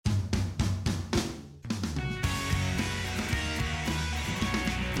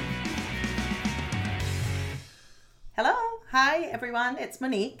Hi, everyone. It's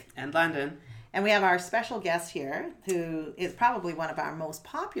Monique. And Landon. And we have our special guest here, who is probably one of our most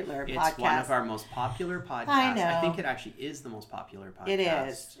popular podcasts. It's one of our most popular podcasts. I know. I think it actually is the most popular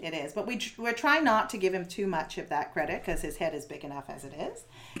podcast. It is. But we're trying not to give him too much of that credit because his head is big enough as it is.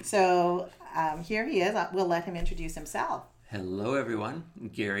 So here he is. We'll let him introduce himself. Hello, everyone.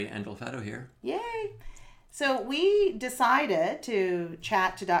 Gary Andolfato here. Yay. So we decided to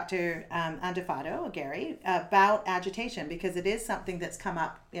chat to Dr. Andolfato, Gary, about agitation because it is something that's come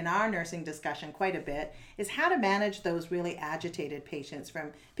up in our nursing discussion quite a bit, is how to manage those really agitated patients,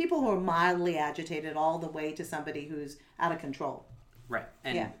 from people who are mildly agitated all the way to somebody who's out of control. Right.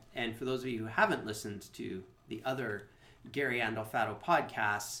 And for those of you who haven't listened to the other Gary Andolfato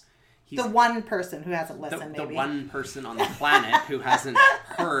podcasts, the one person who hasn't listened, the one person on the planet who hasn't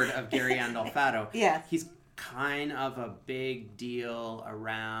heard of Gary Andolfato. Yes. He's kind of a big deal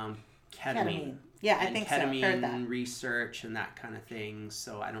around ketamine. Yeah, I think so. Heard that. Ketamine research and that kind of thing.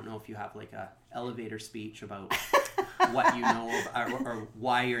 So I don't know if you have like a elevator speech about what you know or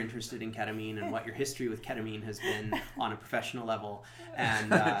why you're interested in ketamine and what your history with ketamine has been on a professional level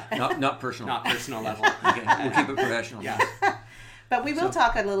and not personal. Not personal level. Okay, we'll keep it professional. Yeah. But we will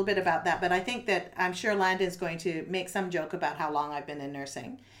talk a little bit about that. But I think that I'm sure Landon's going to make some joke about how long I've been in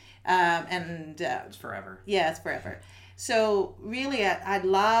nursing. It's forever. Yeah, it's forever. So really, I'd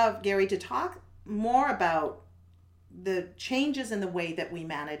love Gary to talk more about the changes in the way that we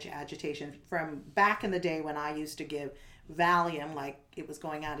manage agitation from back in the day when I used to give Valium like it was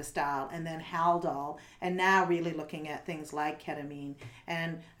going out of style, and then Haldol, and now really looking at things like ketamine.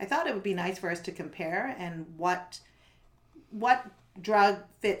 And I thought it would be nice for us to compare and what drug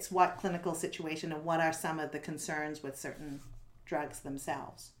fits what clinical situation and what are some of the concerns with certain drugs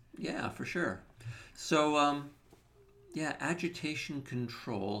themselves. Yeah, for sure. So, agitation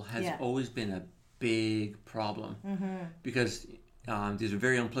control has always been a big problem because these are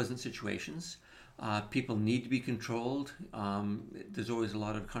very unpleasant situations. People need to be controlled. There's always a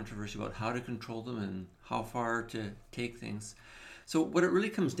lot of controversy about how to control them and how far to take things. So what it really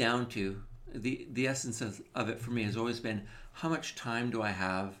comes down to, the essence of it for me has always been, how much time do I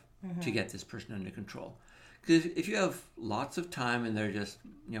have to get this person under control? Because if you have lots of time and they're just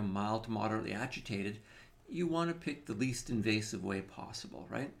mild to moderately agitated, you want to pick the least invasive way possible,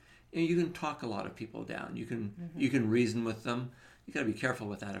 right? And you can talk a lot of people down. You can reason with them. You got to be careful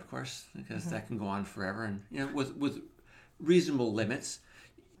with that, of course, because that can go on forever. And with reasonable limits,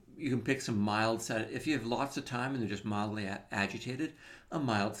 you can pick some mild sedative. If you have lots of time and they're just mildly agitated, a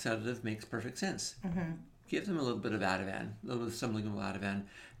mild sedative makes perfect sense. Give them a little bit of Ativan, a little bit of sublingual Ativan,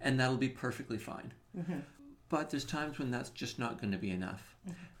 and that'll be perfectly fine. But there's times when that's just not going to be enough.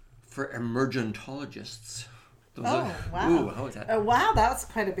 For emergentologists. Wow. Ooh, how is that? Oh, wow, that was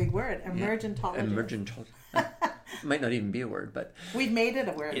quite a big word. Emergentologist. Emergentologist. Might not even be a word, but... We've made it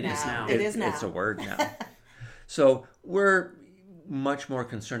a word now. It is now. It's a word now. So we're much more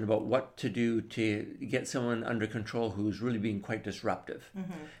concerned about what to do to get someone under control who's really being quite disruptive.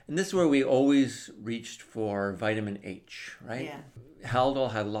 And this is where we always reached for vitamin H, right? Yeah.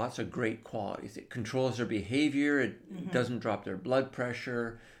 Haldol had lots of great qualities. It controls their behavior. It doesn't drop their blood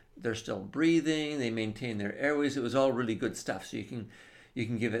pressure. They're still breathing. They maintain their airways. It was all really good stuff. So you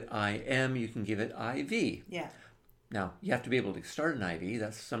can give it IM. You can give it IV. Yeah. Now, you have to be able to start an IV.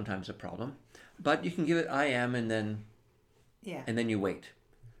 That's sometimes a problem. But you can give it IM and then you wait.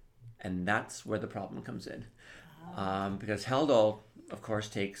 And that's where the problem comes in. Because Haldol, of course,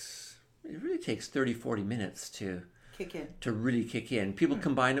 takes 30, 40 minutes to really kick in. People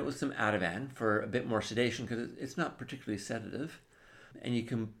combine it with some Ativan for a bit more sedation because it's not particularly sedative. And you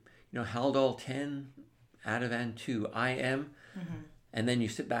can, Haldol 10, Ativan 2, IM, and then you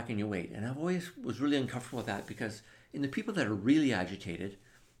sit back and you wait. And I've always was really uncomfortable with that because in the people that are really agitated,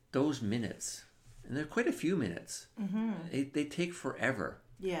 those minutes, and there are quite a few minutes, they take forever.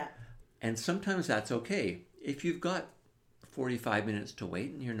 Yeah. And sometimes that's okay. If you've got 45 minutes to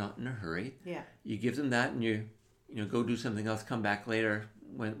wait and you're not in a hurry, you give them that and you go do something else, come back later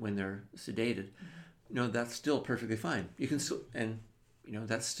when they're sedated. That's still perfectly fine. You can still, and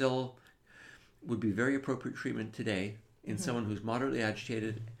that still would be very appropriate treatment today in someone who's moderately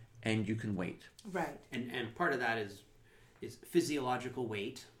agitated, and you can wait. Right. And part of that is physiological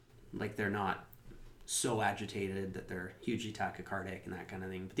weight, like they're not so agitated that they're hugely tachycardic and that kind of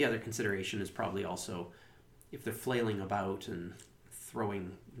thing. But the other consideration is probably also if they're flailing about and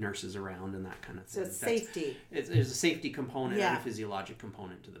throwing nurses around and that kind of thing. So it's safety. There's a safety component and a physiologic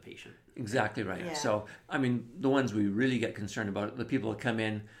component to the patient. Exactly right. Yeah. So, the ones we really get concerned about, the people that come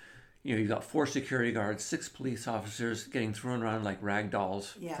in, you've got 4 security guards, 6 police officers getting thrown around like rag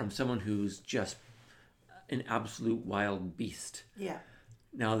dolls from someone who's just an absolute wild beast. Yeah.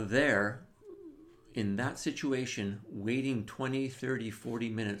 Now there, in that situation, waiting 20, 30, 40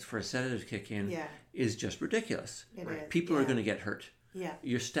 minutes for a sedative to kick in is just ridiculous. It is. People are going to get hurt. Yeah.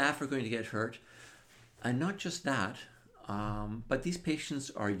 Your staff are going to get hurt. And not just that, but these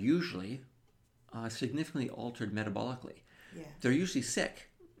patients are usually significantly altered metabolically. Yeah. They're usually sick.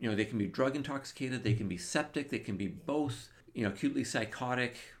 They can be drug intoxicated, they can be septic, they can be both, acutely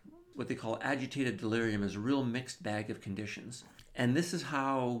psychotic. What they call agitated delirium is a real mixed bag of conditions. And this is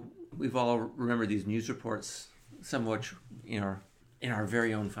how we've all remembered these news reports, some of which in our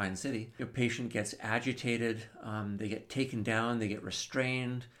very own fine city. A patient gets agitated, they get taken down, they get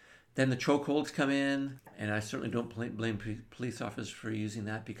restrained. Then the chokeholds come in, and I certainly don't blame police officers for using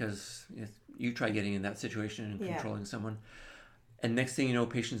that, because you try getting in that situation and controlling someone. And next thing you know,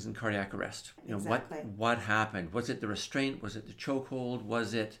 patient's in cardiac arrest. Exactly. What happened? Was it the restraint? Was it the chokehold?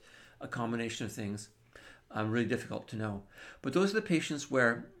 Was it a combination of things? Really difficult to know. But those are the patients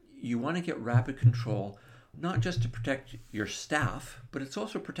where you want to get rapid control, not just to protect your staff, but it's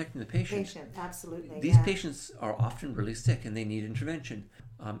also protecting the patient. Absolutely. These patients are often really sick and they need intervention.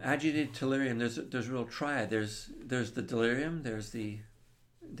 Agitated delirium, there's a real triad. There's the delirium, there's the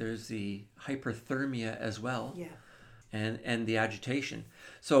hyperthermia as well. Yeah. And the agitation.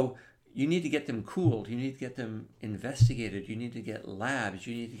 So you need to get them cooled, you need to get them investigated, you need to get labs,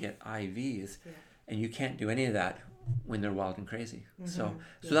 you need to get IVs, and you can't do any of that when they're wild and crazy. Mm-hmm. So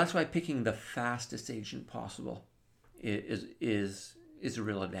that's why picking the fastest agent possible is a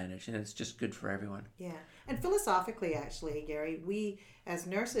real advantage, and it's just good for everyone. Yeah, and philosophically, actually, Gary, we as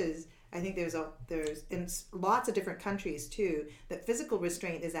nurses, I think there's in lots of different countries too, that physical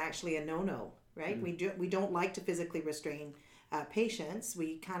restraint is actually a no-no. Right? Mm. We don't like to physically restrain patients.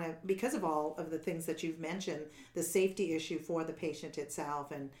 We kind of, because of all of the things that you've mentioned, the safety issue for the patient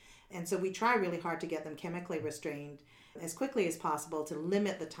itself, and so we try really hard to get them chemically restrained as quickly as possible to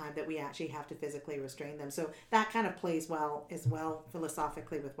limit the time that we actually have to physically restrain them. So that kind of plays well as well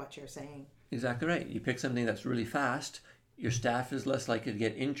philosophically with what you're saying. Exactly right. You pick something that's really fast. Your staff is less likely to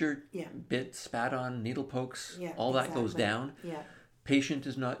get injured, bit, spat on, needle pokes, all that goes down. Yeah. Patient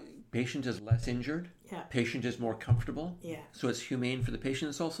is less injured. Yeah. Patient is more comfortable. Yeah. So it's humane for the patient.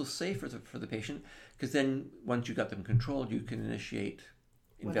 It's also safe for the patient, because then once you got them controlled, you can initiate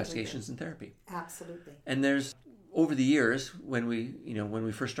investigations and therapy. Absolutely. And there's, over the years, when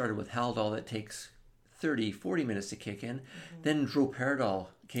we first started with Haldol, that takes 30, 40 minutes to kick in. Mm-hmm. Then droperidol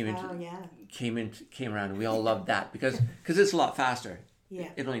came around, and we all loved that because it's a lot faster. Yeah.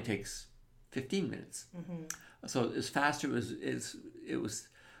 It only takes 15 minutes. Mm-hmm. So it's faster. It was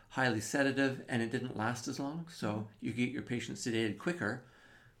highly sedative, and it didn't last as long. So you get your patient sedated quicker.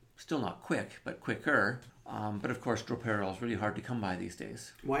 Still not quick, but quicker. But of course, droperidol is really hard to come by these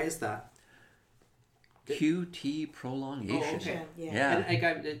days. Why is that? QT prolongation. Oh, okay. Yeah.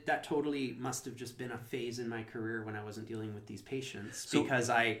 And that totally must have just been a phase in my career when I wasn't dealing with these patients, because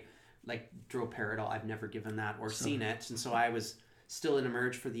I, like droperidol, I've never given that or seen it. And so I was still in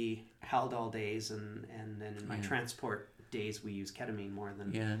Emerge for the Haldol days, and then in my transport days we use ketamine more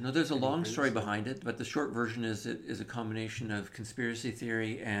than... Yeah, no, there's a long story behind it, but the short version is it is a combination of conspiracy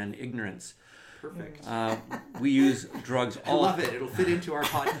theory and ignorance. Perfect. We use drugs all... I love it. It'll fit into our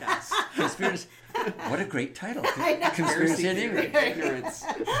podcast. Conspiracy... What a great title. Conspiracy and ignorance.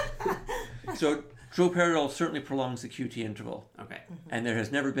 So droperidol certainly prolongs the QT interval. Okay. And there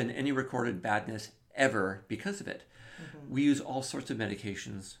has never been any recorded badness ever because of it. Mm-hmm. We use all sorts of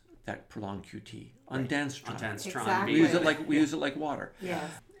medications that prolong QT. Ondansetron. Exactly. We use it like water. Yes.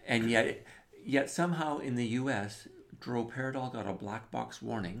 And yet somehow in the US, droperidol got a black box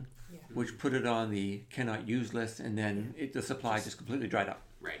warning, which put it on the cannot use list, and then the supply just completely dried up.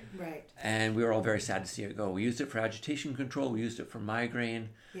 Right. And we were all very sad to see it go. We used it for agitation control. We used it for migraine.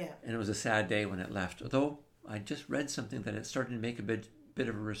 Yeah. And it was a sad day when it left. Although I just read something that it's starting to make a bit of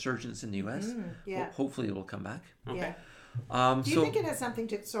a resurgence in the US. Hopefully it will come back. Okay. Do you think it has something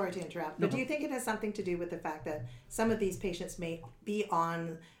to... Sorry to interrupt, but do you think it has something to do with the fact that some of these patients may be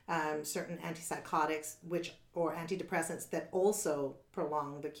on certain antipsychotics or antidepressants that also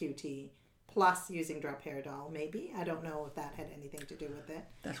prolong the QT, plus using droperidol, maybe? I don't know if that had anything to do with it.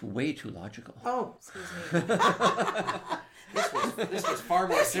 That's way too logical. Oh, excuse me. This was far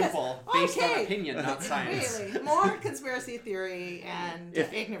more simple, based on opinion, not science. Really? More conspiracy theory and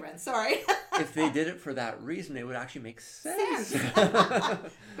ignorance. Sorry. If they did it for that reason, it would actually make sense.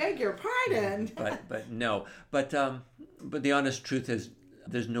 Beg your pardon. But no. But the honest truth is,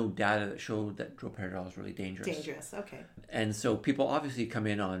 there's no data that showed that droperidol is really dangerous. Okay. And so people obviously come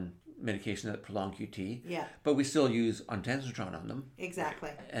in on medication that prolong QT. Yeah. But we still use ondansetron on them.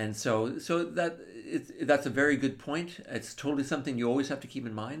 Exactly. And so that's a very good point. It's totally something you always have to keep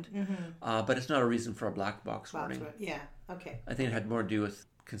in mind. But it's not a reason for a black box warning. Yeah. Okay. I think it had more to do with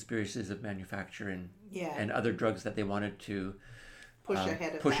conspiracies of manufacture and other drugs that they wanted to push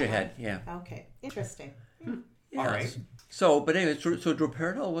ahead. Yeah. Okay. Interesting. All right. So, but anyway, so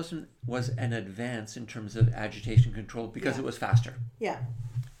droperidol was an advance in terms of agitation control because it was faster. Yeah.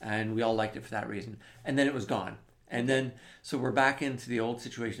 And we all liked it for that reason. And then it was gone. And then, so we're back into the old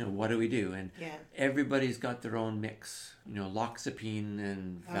situation of what do we do? And everybody's got their own mix. Loxapine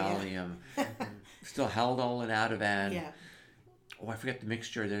and Valium. Still Haldol and Ativan. Yeah. Oh, I forget the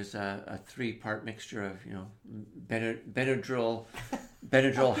mixture. There's a 3-part mixture of, Benadryl,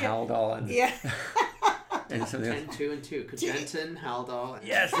 Haldol, and... Yeah. And 10, 2, and 2. Cogentin, Haldol,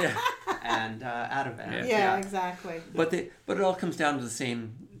 and Ativan. Yeah, exactly. But it all comes down to the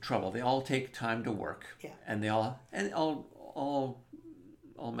same trouble. They all take time to work. Yeah. And all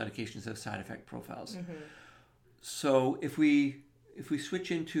medications have side effect profiles. So if we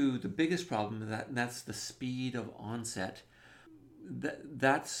switch into the biggest problem, that's the speed of onset.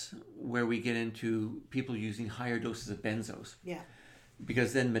 That's where we get into people using higher doses of benzos. Yeah.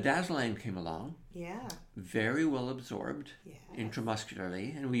 Because then midazolam came along. Yeah. Very well absorbed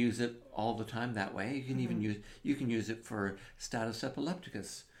intramuscularly, and we use it all the time that way. You can even use it for status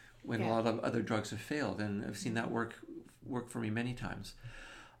epilepticus when a lot of other drugs have failed, and I've seen that work for me many times.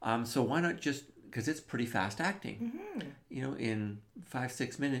 So why not just, because it's pretty fast acting. In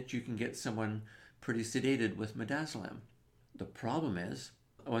 5-6 minutes you can get someone pretty sedated with midazolam. The problem is,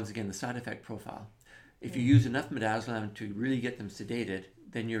 once again, the side effect profile. If you use enough midazolam to really get them sedated,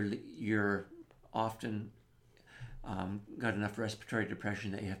 then you're often got enough respiratory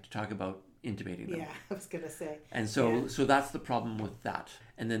depression that you have to talk about intubating them. Yeah, I was going to say. And so that's the problem with that.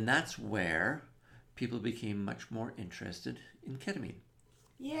 And then that's where people became much more interested in ketamine.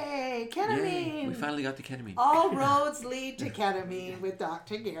 Yay, ketamine! Yay. We finally got to ketamine. All roads lead to ketamine with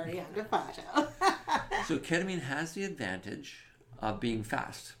Dr. Gary Andafato. So ketamine has the advantage of being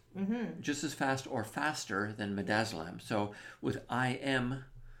fast. Just as fast or faster than midazolam. So with IM,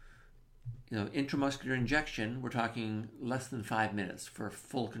 intramuscular injection, we're talking less than 5 minutes for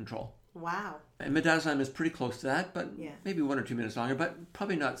full control. Wow. And midazolam is pretty close to that, but maybe 1 or 2 minutes longer, but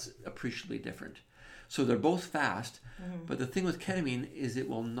probably not appreciably different. So they're both fast, but the thing with ketamine is it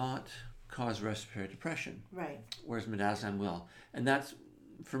will not cause respiratory depression. Right. Whereas midazolam will. And that's,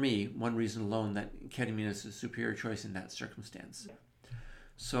 for me, one reason alone that ketamine is a superior choice in that circumstance. Yeah.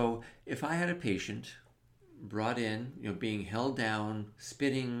 So if I had a patient brought in, being held down,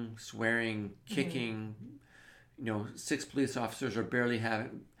 spitting, swearing, kicking, 6 police officers are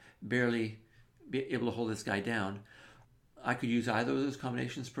barely be able to hold this guy down, I could use either of those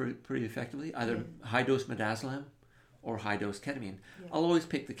combinations pretty effectively, either high-dose midazolam or high-dose ketamine. Yeah. I'll always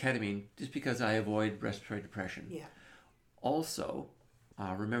pick the ketamine just because I avoid respiratory depression. Yeah. Also,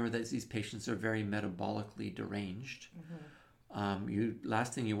 remember that these patients are very metabolically deranged.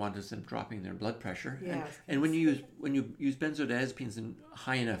 Last thing you want is them dropping their blood pressure. Yeah, and when you use benzodiazepines in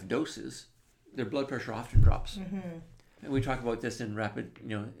high enough doses, their blood pressure often drops. And we talk about this in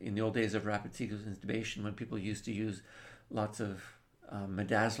in the old days of rapid sequence intubation, when people used to use lots of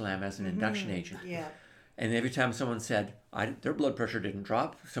midazolam as an induction agent. Yeah. And every time someone said their blood pressure didn't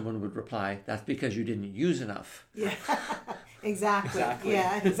drop, someone would reply, "That's because you didn't use enough." Yeah. Exactly.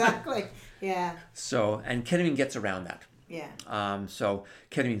 Yeah. Exactly. Yeah. So, and ketamine gets around that. Yeah. So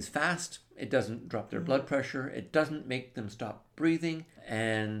ketamine's fast. It doesn't drop their blood pressure. It doesn't make them stop breathing,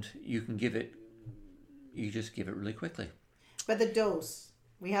 and you just give it really quickly. But the dose,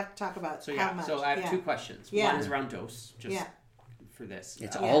 we have to talk about how much. So I have 2 questions. One is around dose. For this,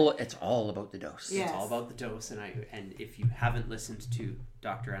 it's all about the dose. Yes. It's all about the dose, and if you haven't listened to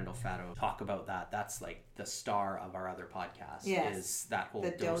Dr. Andafato talk about that, that's like the star of our other podcast. Yes. Is that whole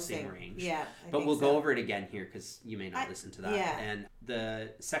dosing range. Yeah, but we'll go over it again here because you may not listen to that. Yeah. And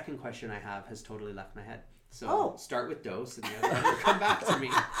the second question I have has totally left my head. So start with dose, and the other will come back to me.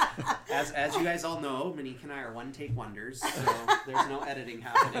 As you guys all know, Monique and I are one-take wonders, so there's no editing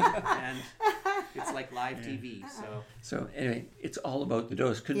happening, and it's like live TV. So anyway, it's all about the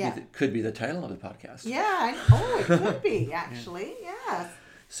dose. Could be the title of the podcast. Yeah. It could be actually. Yeah.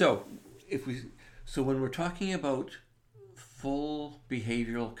 So when we're talking about full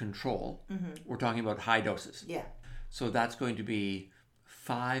behavioral control, we're talking about high doses. Yeah. So that's going to be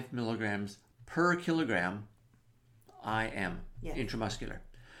 5 milligrams per kilogram IM, intramuscular.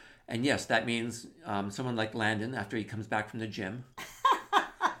 And yes, that means someone like Landon, after he comes back from the gym,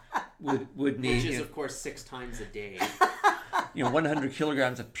 would need... Which is, of course, 6 times a day. 100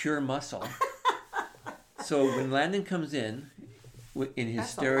 kilograms of pure muscle. So when Landon comes in his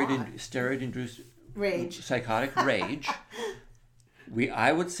steroid-induced Rage. psychotic rage,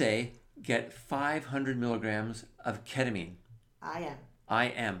 I would say get 500 milligrams of ketamine. I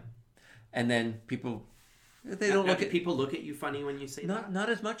am. And then people, don't look at... People look at you funny when you say that? Not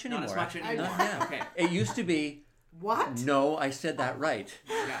as much anymore. Not as much anymore. Okay. It used to be... What? No, I said that right.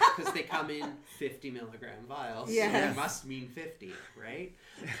 Yeah, because they come in 50 milligram vials. Yes. So it must mean 50, right?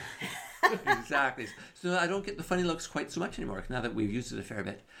 Exactly. So I don't get the funny looks quite so much anymore now that we've used it a fair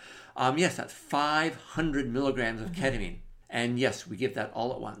bit. Yes, that's 500 milligrams of ketamine. And yes, we give that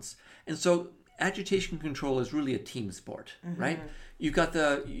all at once. And so agitation control is really a team sport, right? You got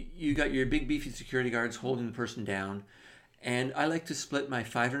your big beefy security guards holding the person down. And I like to split my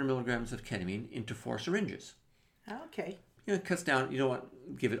 500 milligrams of ketamine into 4 syringes. Okay. It cuts down, you don't want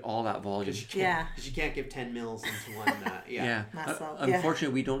to give it all that volume. Because you can't give 10 mils into one. Muscle.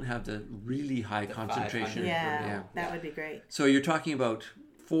 Unfortunately, we don't have the really high concentration. That would be great. So you're talking about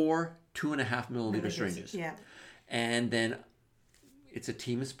 4 2.5 milliliter syringes. Yeah. And then it's a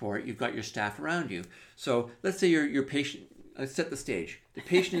team sport. You've got your staff around you. So let's say your patient, let's set the stage. The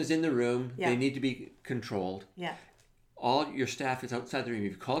patient is in the room. They need to be controlled. Yeah. All your staff is outside the room.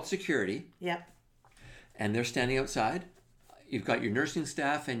 You've called security. Yep. And they're standing outside. You've got your nursing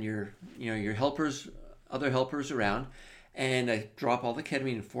staff and your helpers, other helpers around. And I drop all the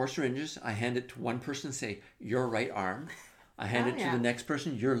ketamine in 4 syringes. I hand it to one person and say, your right arm. I hand it to the next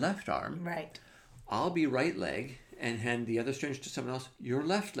person, your left arm. Right. I'll be right leg and hand the other syringe to someone else, your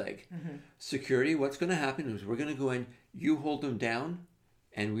left leg. Security, what's going to happen is we're going to go in, you hold them down,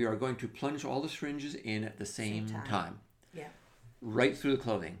 and we are going to plunge all the syringes in at the same time. Yeah. Right through the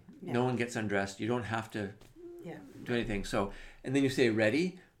clothing. Yeah. No one gets undressed. You don't have to do anything. So, and then you say,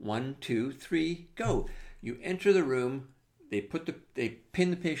 ready, 1, 2, 3, go. You enter the room. They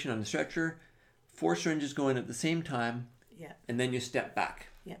pin the patient on the stretcher. 4 syringes go in at the same time. Yeah. And then you step back.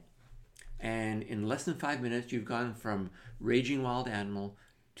 Yeah. And in less than 5 minutes, you've gone from raging wild animal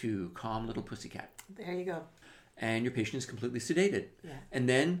to calm little pussycat. There you go. And your patient is completely sedated. Yeah. And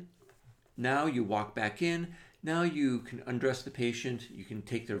then now you walk back in. Now you can undress the patient, you can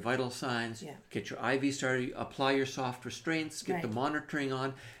take their vital signs, get your IV started, apply your soft restraints, get the monitoring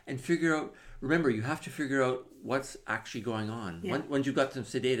on, and figure out, remember, you have to figure out what's actually going on. Yeah. Once you've got them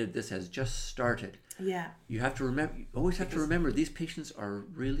sedated, this has just started. Yeah. You have to remember, remember, these patients are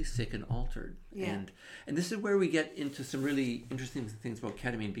really sick and altered. Yeah. And this is where we get into some really interesting things about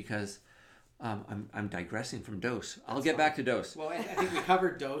ketamine because I'm digressing from dose. I'll get back to dose. Well, I think we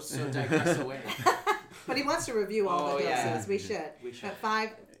covered dose, so digress away. But he wants to review all the doses. Yeah. We should. At 5.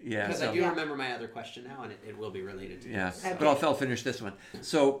 Yeah. Because I do remember my other question now, and it will be related to this. Okay. But I'll finish this one.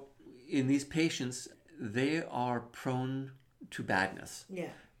 So in these patients, they are prone to badness. Yeah.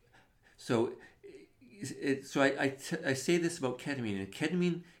 So I say this about ketamine. And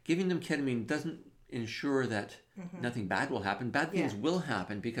ketamine, giving them ketamine doesn't ensure that nothing bad will happen. Bad things will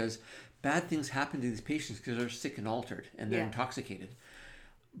happen because bad things happen to these patients because they're sick and altered and they're intoxicated.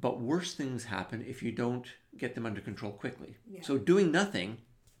 But worse things happen if you don't get them under control quickly. Yeah. So doing nothing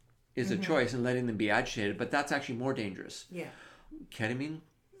is a choice and letting them be agitated, but that's actually more dangerous. Yeah. Ketamine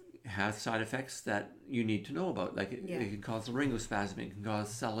has side effects that you need to know about. Like it can cause laryngospasm, it can cause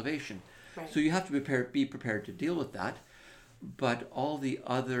salivation. Right. So you have to be prepared to deal with that. But all the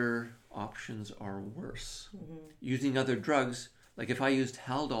other options are worse. Using other drugs, like if I used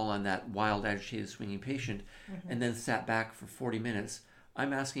Haldol on that wild, agitated, swinging patient and then sat back for 40 minutes,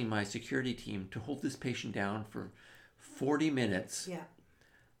 I'm asking my security team to hold this patient down for 40 minutes,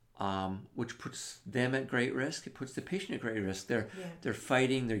 which puts them at great risk. It puts the patient at great risk. They're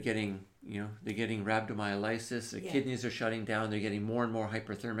fighting. They're getting rhabdomyolysis. Their kidneys are shutting down. They're getting more and more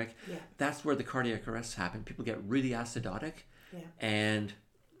hyperthermic. Yeah. That's where the cardiac arrests happen. People get really acidotic, and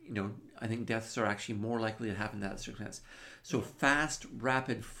I think deaths are actually more likely to happen in that circumstance. So fast,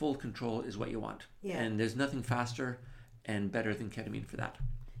 rapid, full control is what you want, and there's nothing faster and better than ketamine for that.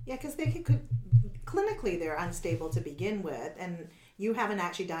 Yeah, because they could clinically they're unstable to begin with, and you haven't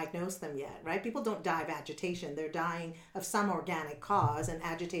actually diagnosed them yet, right? People don't die of agitation; they're dying of some organic cause, and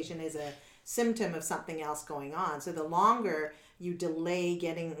agitation is a symptom of something else going on. So the longer you delay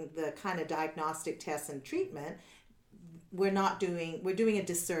getting the kind of diagnostic tests and treatment, we're doing a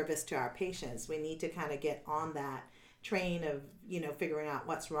disservice to our patients. We need to kind of get on that train of figuring out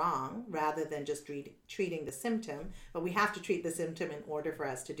what's wrong rather than just treating the symptom, but we have to treat the symptom in order for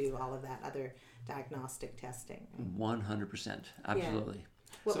us to do all of that other diagnostic testing. 100%, absolutely.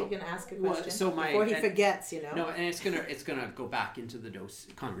 What were you going to ask a question before he forgets? No, and it's gonna go back into the dose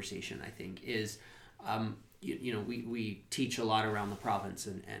conversation. I think is we teach a lot around the province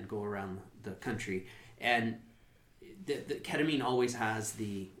and go around the country, and the ketamine always has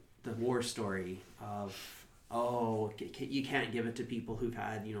the war story of, oh, you can't give it to people who've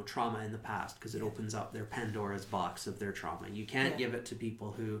had trauma in the past because it opens up their Pandora's box of their trauma. You can't give it to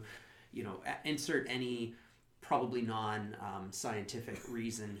people who, insert any probably non-scientific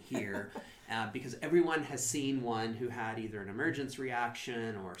reason here, because everyone has seen one who had either an emergence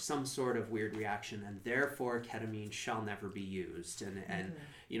reaction or some sort of weird reaction, and therefore ketamine shall never be used. And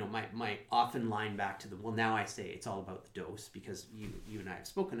my often line back to them, well, now I say it's all about the dose, because you and I have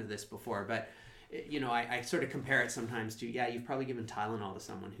spoken of this before, but I sort of compare it sometimes to, you've probably given Tylenol to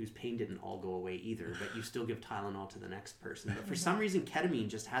someone whose pain didn't all go away either, but you still give Tylenol to the next person. But for some reason, ketamine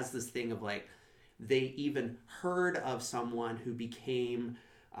just has this thing of like, they even heard of someone who became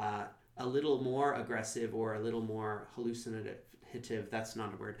a little more aggressive or a little more hallucinative, that's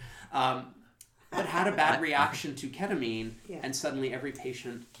not a word, but had a bad reaction to ketamine, and suddenly every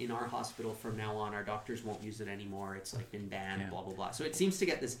patient in our hospital from now on, our doctors won't use it anymore. It's like been banned, blah, blah, blah. So it seems to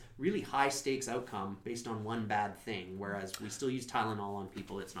get this really high stakes outcome based on one bad thing, whereas we still use Tylenol on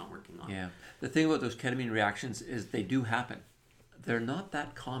people it's not working on. Yeah. The thing about those ketamine reactions is they do happen. They're not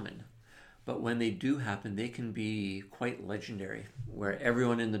that common. But when they do happen, they can be quite legendary, where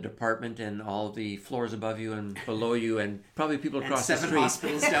everyone in the department and all the floors above you and below you and probably people across the street, 7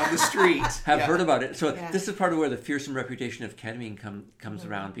 hospitals down the street have heard about it. So this is part of where the fearsome reputation of ketamine comes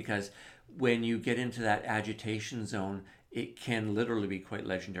around, because when you get into that agitation zone, it can literally be quite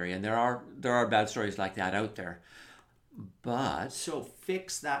legendary. And there are bad stories like that out there. But so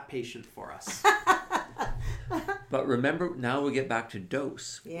fix that patient for us. But remember, now we get back to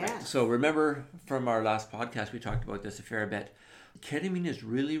dose. Yeah. Right? So remember from our last podcast, we talked about this a fair bit. Ketamine is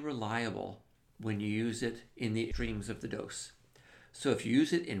really reliable when you use it in the extremes of the dose. So if you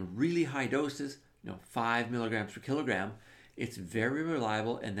use it in really high doses, 5 milligrams per kilogram, it's very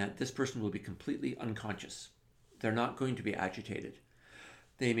reliable in that this person will be completely unconscious. They're not going to be agitated.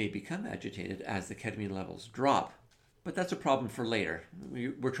 They may become agitated as the ketamine levels drop, but that's a problem for later.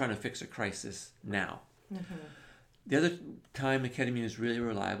 We're trying to fix a crisis now. Mm-hmm. The other time the ketamine is really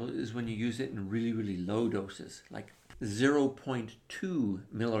reliable is when you use it in really, really low doses, like 0.2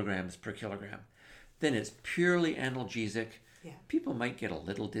 milligrams per kilogram. Then it's purely analgesic. Yeah. People might get a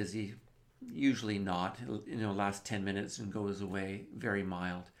little dizzy, usually not. It'll last 10 minutes and goes away, very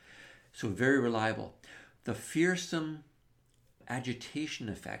mild. So very reliable. The fearsome agitation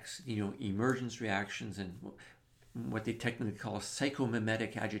effects, emergence reactions and what they technically call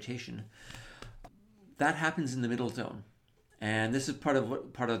psychomimetic agitation, that happens in the middle zone. And this is part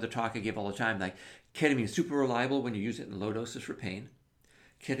of the talk I give all the time. Like, ketamine is super reliable when you use it in low doses for pain.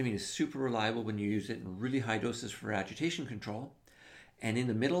 Ketamine is super reliable when you use it in really high doses for agitation control. And in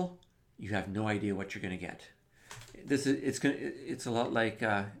the middle, you have no idea what you're going to get. It's a lot like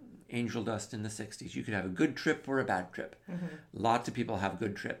angel dust in the 60s. You could have a good trip or a bad trip. Mm-hmm. Lots of people have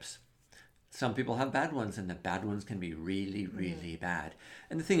good trips. Some people have bad ones, and the bad ones can be really, really bad.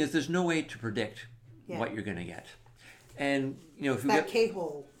 And the thing is, there's no way to predict what you're going to get. And, if you that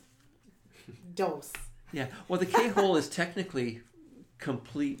K-hole dose. Yeah. Well, the K-hole is technically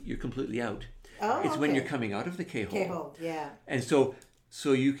complete. You're completely out. Oh, it's when you're coming out of the K-hole. K-hole, yeah. And so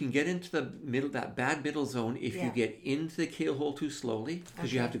you can get into the middle, that bad middle zone, if you get into the K-hole too slowly,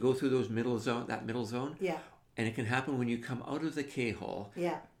 because you have to go through that middle zone. Yeah. And it can happen when you come out of the K-hole.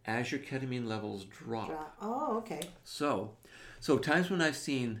 Yeah. As your ketamine levels drop. Oh, okay. So times when I've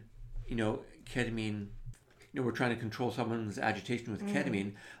seen, ketamine, we're trying to control someone's agitation with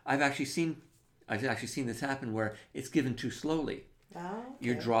ketamine, I've actually seen this happen where it's given too slowly. Oh, okay.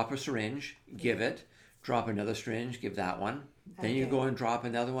 You drop a syringe, give it, drop another syringe, give that one. Then you go and drop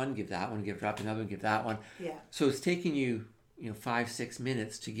another one, give that one, drop another one, give that one. Yeah. So it's taking you, 5-6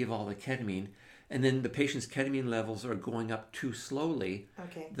 minutes to give all the ketamine. And then the patient's ketamine levels are going up too slowly.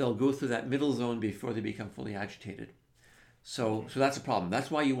 Okay. They'll go through that middle zone before they become fully agitated. So that's a problem.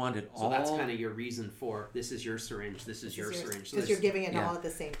 That's why you want it all. So that's kind of your reason for, this is your syringe, this is your syringe. Because you're giving it all at the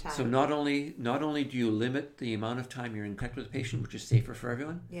same time. So not only do you limit the amount of time you're in contact with the patient, which is safer for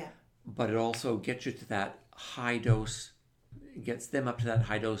everyone, but it also gets you to that high dose, gets them up to that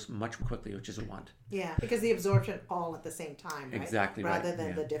high dose much more quickly, which is a want. Yeah, because the absorption all at the same time, right? Exactly right. Rather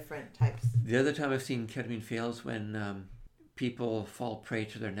than the different types. The other time I've seen ketamine fails when people fall prey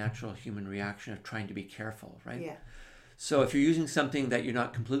to their natural human reaction of trying to be careful, right? Yeah. So if you're using something that you're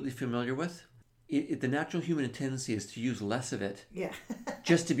not completely familiar with, the natural human tendency is to use less of it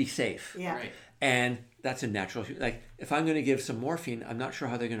just to be safe. Yeah. Right. And that's a natural, like if I'm going to give some morphine, I'm not sure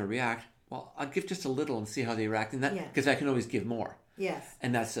how they're going to react. Well, I'll give just a little and see how they react, and that because I can always give more. Yes.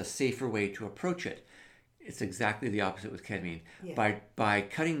 And that's a safer way to approach it. It's exactly the opposite with ketamine. Yeah. By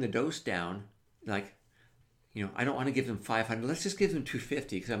cutting the dose down, like, I don't want to give them 500. Let's just give them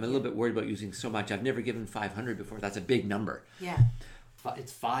 250 because I'm a little bit worried about using so much. I've never given 500 before. That's a big number. Yeah.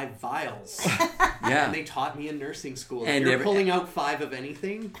 It's 5 vials. Yeah. And they taught me in nursing school. And if you're pulling out 5 of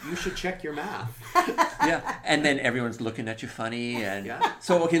anything, you should check your math. Yeah. And then everyone's looking at you funny. And Yeah.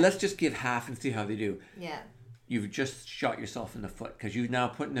 so, okay, let's just give half and see how they do. Yeah. You've just shot yourself in the foot because you've now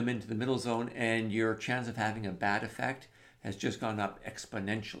putting them into the middle zone and your chance of having a bad effect has just gone up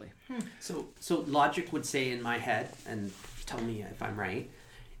exponentially. So logic would say in my head, and tell me if I'm right,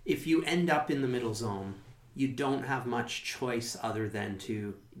 if you end up in the middle zone, you don't have much choice other than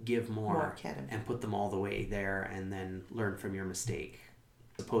to give more ketamine. and put them all the way there and then learn from your mistake,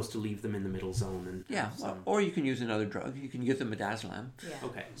 as opposed to leave them in the middle zone. And Yeah, or you can use another drug. You can give them midazolam. Yeah.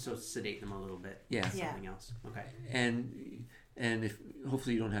 Okay, so sedate them a little bit. Yeah. Something else. Okay. And if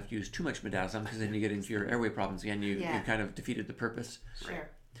hopefully you don't have to use too much midazolam because then you get into your airway problems again. You kind of defeated the purpose. Sure.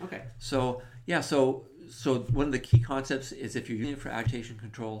 Okay. So so one of the key concepts is if you're using it for agitation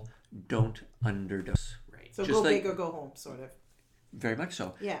control, don't underdose. Right. So Just go like- big or go home, sort of. Very much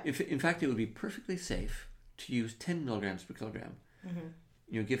so. Yeah. In fact, it would be perfectly safe to use 10 milligrams per kilogram.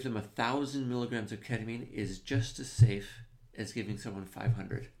 Mm-hmm. Give them 1,000 milligrams of ketamine is just as safe as giving someone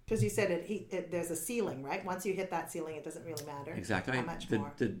 500. Because you said there's a ceiling, right? Once you hit that ceiling, it doesn't really matter. Exactly. How much the,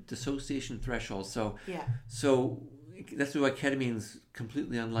 more? the dissociation threshold. So Yeah. So that's why ketamine's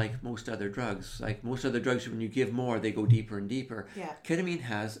completely unlike most other drugs. Like most other drugs, when you give more, they go deeper and deeper. Yeah. Ketamine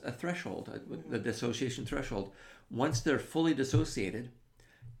has a threshold, the dissociation threshold. Once they're fully dissociated,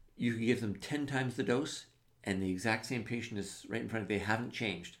 you can give them 10 times the dose, and the exact same patient is right in front of you. They haven't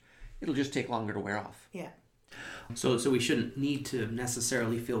changed. It'll just take longer to wear off. Yeah. So we shouldn't need to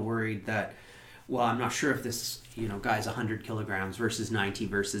necessarily feel worried that, well, I'm not sure if this, guy's 100 kilograms versus 90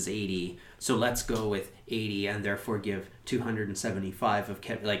 versus 80. So let's go with 80 and therefore give 275 of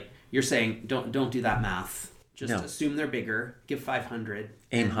ketamine. Like you're saying, don't do that math. Just assume they're bigger. Give 500.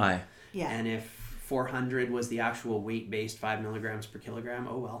 Aim high. Yeah. And if 400 was the actual weight-based 5 milligrams per kilogram,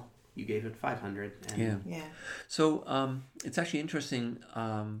 oh well, you gave it 500. And Yeah. So it's actually interesting.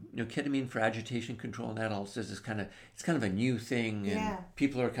 Ketamine for agitation control in adults is kind of a new thing, and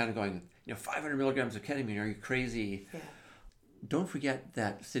people are kind of going, 500 milligrams of ketamine. Are you crazy? Yeah. Don't forget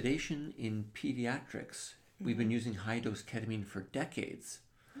that sedation in pediatrics. We've been using high dose ketamine for decades,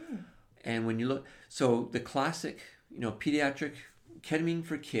 and when you look, so the classic, pediatric ketamine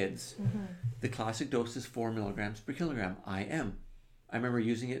for kids, the classic dose is 4 milligrams per kilogram IM. I remember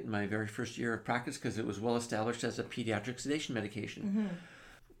using it in my very first year of practice because it was well established as a pediatric sedation medication.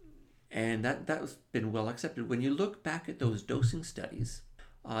 And that's been well accepted. When you look back at those dosing studies,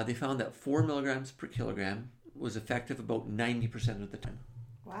 they found that 4 milligrams per kilogram was effective about 90% of the time.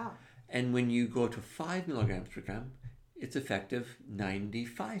 Wow. And when you go to 5 milligrams per gram, it's effective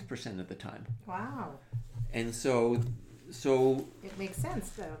 95% of the time. Wow. And so It makes sense,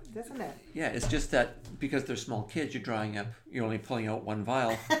 though, doesn't it? yeah, it's just that because they're small kids, you're only pulling out 1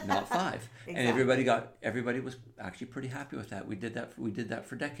 vial, not 5. Exactly. And everybody was actually pretty happy with that. We did that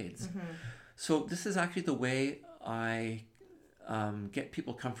for decades. So this is actually the way I get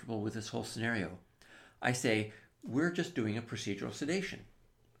people comfortable with this whole scenario. I say, we're just doing a procedural sedation.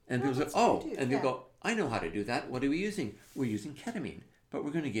 And people say, and they'll go, I know how to do that. What are we using? We're using ketamine. But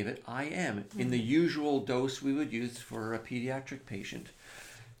we're going to give it IM in the usual dose we would use for a pediatric patient.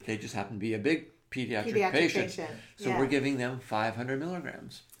 They just happen to be a big pediatric patient. So we're giving them 500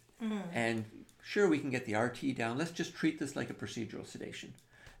 milligrams. And sure, we can get the RT down. Let's just treat this like a procedural sedation.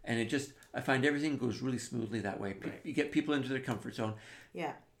 And I find everything goes really smoothly that way. Right. You get people into their comfort zone.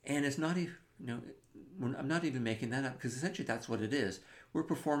 Yeah. And it's not even, I'm not even making that up because essentially that's what it is. We're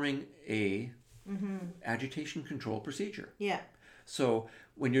performing a agitation control procedure. Yeah. So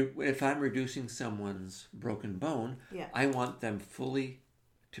if I'm reducing someone's broken bone, I want them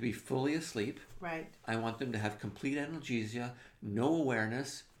to be fully asleep. Right. I want them to have complete analgesia, no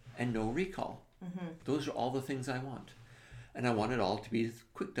awareness, and no recall. Those are all the things I want. And I want it all to be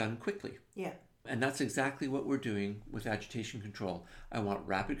done quickly. Yeah. And that's exactly what we're doing with agitation control. I want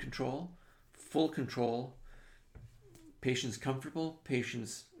rapid control, full control, patients comfortable,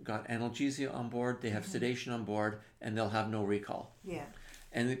 patients got analgesia on board, they have sedation on board, and they'll have no recall. Yeah.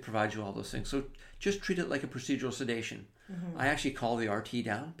 And it provides you all those things. So just treat it like a procedural sedation. I actually call the RT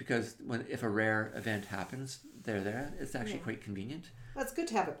down because if a rare event happens, they're there. It's actually quite convenient. Well, it's good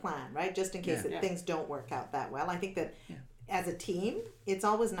to have a plan, right? Just in case things don't work out that well. I think that as a team, it's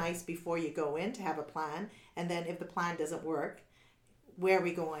always nice before you go in to have a plan. And then if the plan doesn't work, where are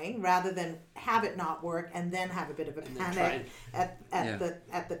we going, rather than have it not work and then have a bit of a panic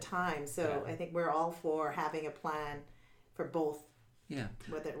at the time. So I think we're all for having a plan for both. Yeah,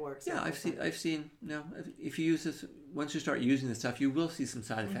 whether it works. Yeah, I've seen. If you use this, once you start using this stuff, you will see some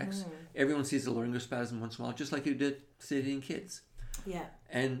side effects. Everyone sees a laryngospasm once in a while, just like you did sedating kids. Yeah.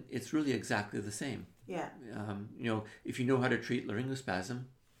 And it's really exactly the same. Yeah. If you know how to treat laryngospasm,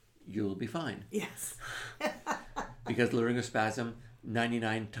 you'll be fine. Yes. Because laryngospasm,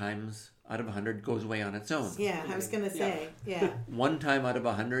 99 times out of 100 goes away on its own. Yeah, I was going to say, yeah. One time out of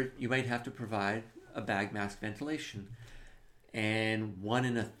 100, you might have to provide a bag mask ventilation. And 1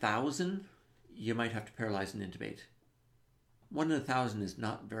 in 1,000, you might have to paralyze and intubate. 1 in 1,000 is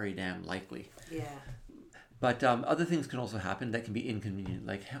not very damn likely. Yeah. But other things can also happen that can be inconvenient,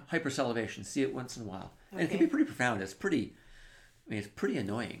 like hypersalivation. See it once in a while. Okay. And it can be pretty profound. It's pretty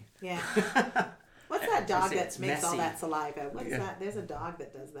annoying. Yeah. What's that dog that makes messy. all that saliva? What is that? There's a dog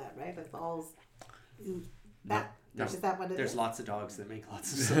that does that, right? It falls. Is that what it is? There's lots of dogs that make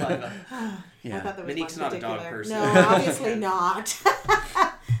lots of saliva. Yeah. I thought there was Monique's one not a dog particular- person. No, obviously not.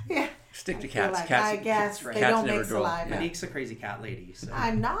 Yeah. Stick to I feel cats. like, Cats. I guess cats, right. they Cats don't never make grow. saliva. Yeah. Monique's a crazy cat lady. So.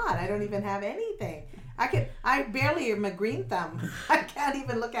 I'm not. I don't even have anything. I barely am a green thumb. I can't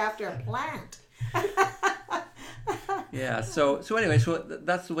even look after a plant. Yeah. So anyway,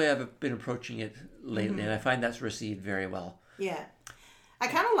 that's the way I've been approaching it lately, and I find that's received very well. Yeah. I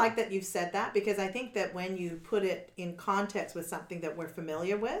kind of like that you've said that, because I think that when you put it in context with something that we're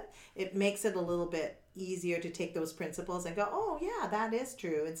familiar with, it makes it a little bit easier to take those principles and go, oh yeah, that is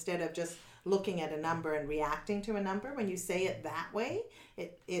true, instead of just looking at a number and reacting to a number. When you say it that way,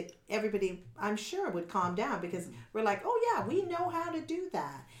 it everybody, I'm sure, would calm down, because we're like, oh yeah, we know how to do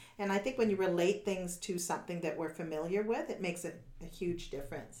that. And I think when you relate things to something that we're familiar with, it makes a huge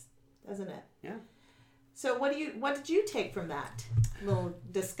difference, doesn't it? Yeah. So what did you take from that little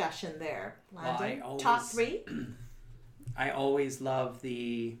discussion there, Landon? Well, Top 3? I always love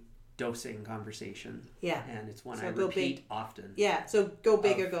the dosing conversation. Yeah. And it's one So I go repeat big. often. Yeah. So go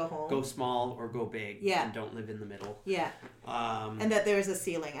big or go home. Go small or go big. Yeah. And don't live in the middle. Yeah. And that there is a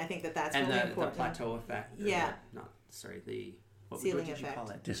ceiling. I think that's and really the important. plateau effect. Yeah. What Ceiling did you effect. call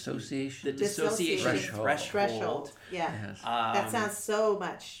it? Dissociation. The dissociation Threshold. Yeah. Yes. That sounds so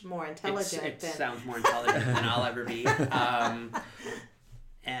much more intelligent. It than... sounds more intelligent than I'll ever be.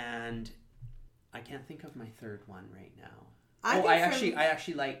 And I can't think of my third one right now. I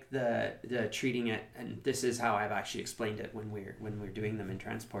actually like the treating it, and this is how I've actually explained it when we're doing them in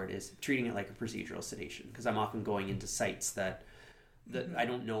transport, is treating it like a procedural sedation, because I'm often going into sites that I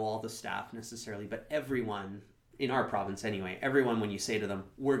don't know all the staff necessarily, but everyone in our province anyway, everyone, when you say to them,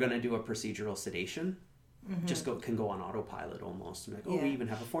 we're going to do a procedural sedation, just can go on autopilot almost. I'm like, we even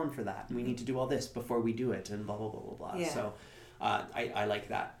have a form for that, and we need to do all this before we do it, and blah blah blah blah blah. Yeah. So I like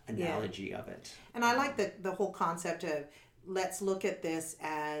that analogy of it. And I like the whole concept of, let's look at this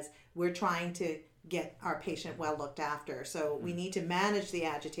as we're trying to get our patient well looked after. So we need to manage the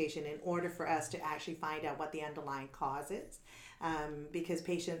agitation in order for us to actually find out what the underlying cause is. Because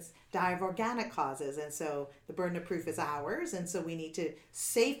patients die of organic causes, and so the burden of proof is ours, and so we need to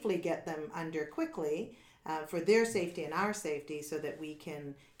safely get them under quickly for their safety and our safety, so that we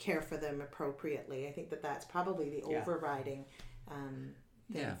can care for them appropriately. I think that's probably the overriding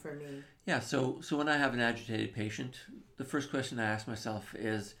thing for me. Yeah, so when I have an agitated patient, the first question I ask myself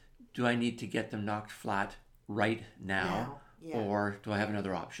is, do I need to get them knocked flat right now? Or do I have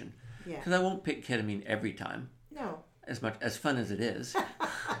another option? Because I won't pick ketamine every time. No. As fun as it is.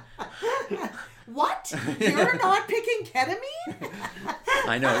 What? You're not picking ketamine?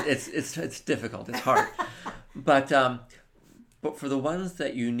 I know, it's difficult, it's hard. But for the ones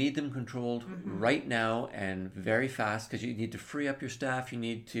that you need them controlled right now and very fast, because you need to free up your staff, you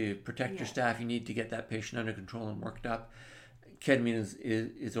need to protect your staff, you need to get that patient under control and worked up, ketamine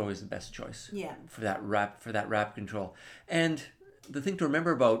is always the best choice for that rapid control. And the thing to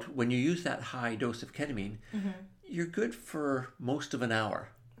remember about when you use that high dose of ketamine, you're good for most of an hour.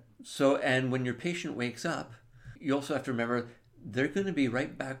 So, and when your patient wakes up, you also have to remember they're going to be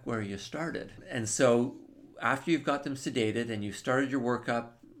right back where you started. And so after you've got them sedated and you've started your workup,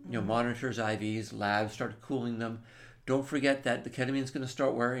 monitors, IVs, labs, start cooling them, don't forget that the ketamine is going to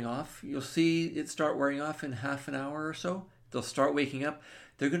start wearing off. You'll see it start wearing off in half an hour or so. They'll start waking up.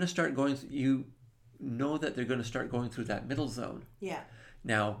 They're going to start going, you know that they're going to start going through that middle zone. Yeah.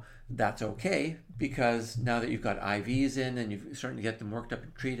 Now, that's okay, because now that you've got IVs in and you're starting to get them worked up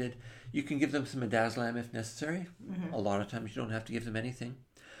and treated, you can give them some midazolam if necessary. A lot of times you don't have to give them anything.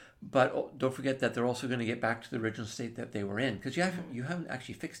 But don't forget that they're also going to get back to the original state that they were in, because you haven't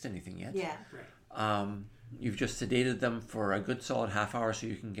actually fixed anything yet. Yeah. Right. You've just sedated them for a good solid half hour so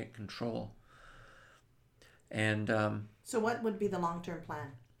you can get control. And so what would be the long-term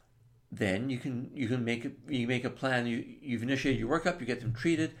plan? Then you make a plan. You've initiated your workup, you get them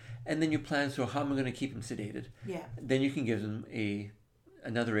treated, and then you plan, so how am I going to keep them sedated? Yeah. Then you can give them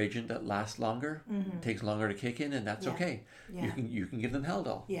another agent that lasts longer, takes longer to kick in, and that's okay. Yeah. You can give them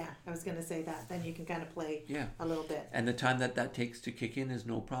Haldol. Yeah, I was going to say that. Then you can kind of play a little bit. And the time that takes to kick in is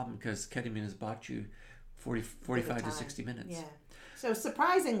no problem, because ketamine has bought you 45 to 60 minutes. Yeah. So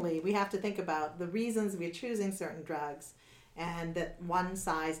surprisingly, we have to think about the reasons we're choosing certain drugs, and that one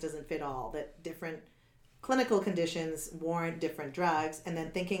size doesn't fit all, that different clinical conditions warrant different drugs, and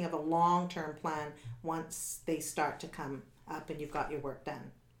then thinking of a long-term plan once they start to come up and you've got your work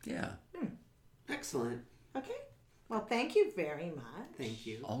done. Yeah. Excellent. Okay. Well, thank you very much. Thank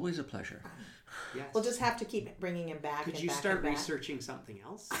you. Always a pleasure. Yes. We'll just have to keep bringing him back. Could and you back start and back. researching something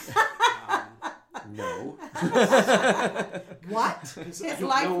else? No. What? His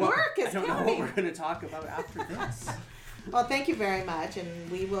life work is I don't know what counting. we're going to talk about after this. Well, thank you very much,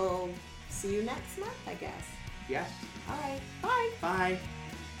 and we will see you next month, I guess. Yes. All right. Bye. Bye.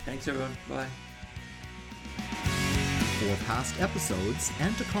 Thanks, everyone. Bye. For past episodes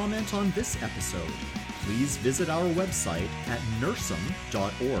and to comment on this episode, please visit our website at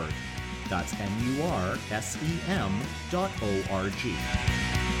nursem.org. That's nursem.org.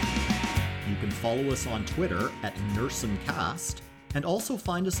 You can follow us on Twitter at NursemCast, and also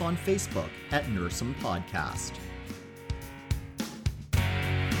find us on Facebook at Nursem Podcast.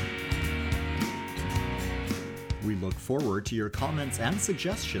 We look forward to your comments and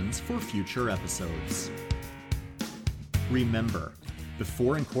suggestions for future episodes. Remember,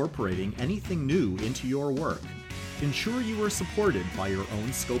 before incorporating anything new into your work, ensure you are supported by your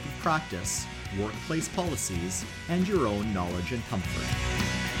own scope of practice, workplace policies, and your own knowledge and comfort.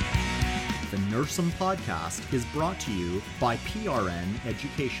 The Nursem Podcast is brought to you by PRN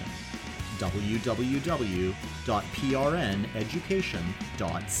Education.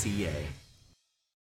 www.prneducation.ca